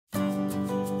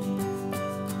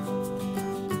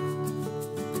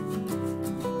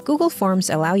Google Forms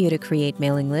allow you to create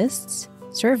mailing lists,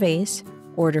 surveys,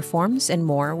 order forms, and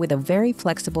more with a very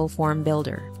flexible form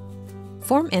builder.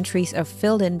 Form entries are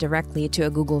filled in directly to a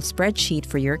Google spreadsheet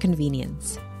for your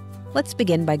convenience. Let's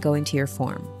begin by going to your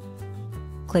form.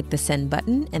 Click the Send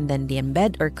button and then the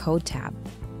Embed or Code tab.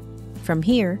 From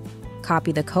here,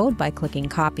 copy the code by clicking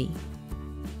Copy.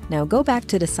 Now go back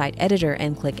to the site editor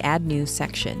and click Add New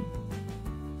section.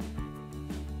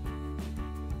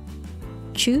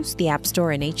 Choose the App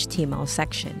Store and HTML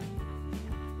section.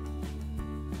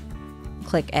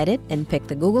 Click Edit and pick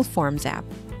the Google Forms app.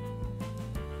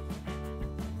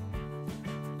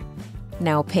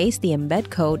 Now paste the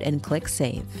embed code and click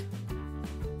Save.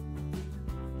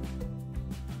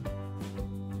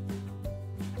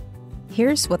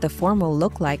 Here's what the form will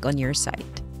look like on your site.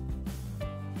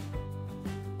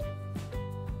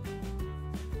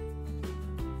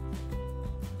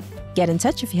 Get in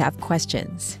touch if you have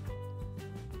questions.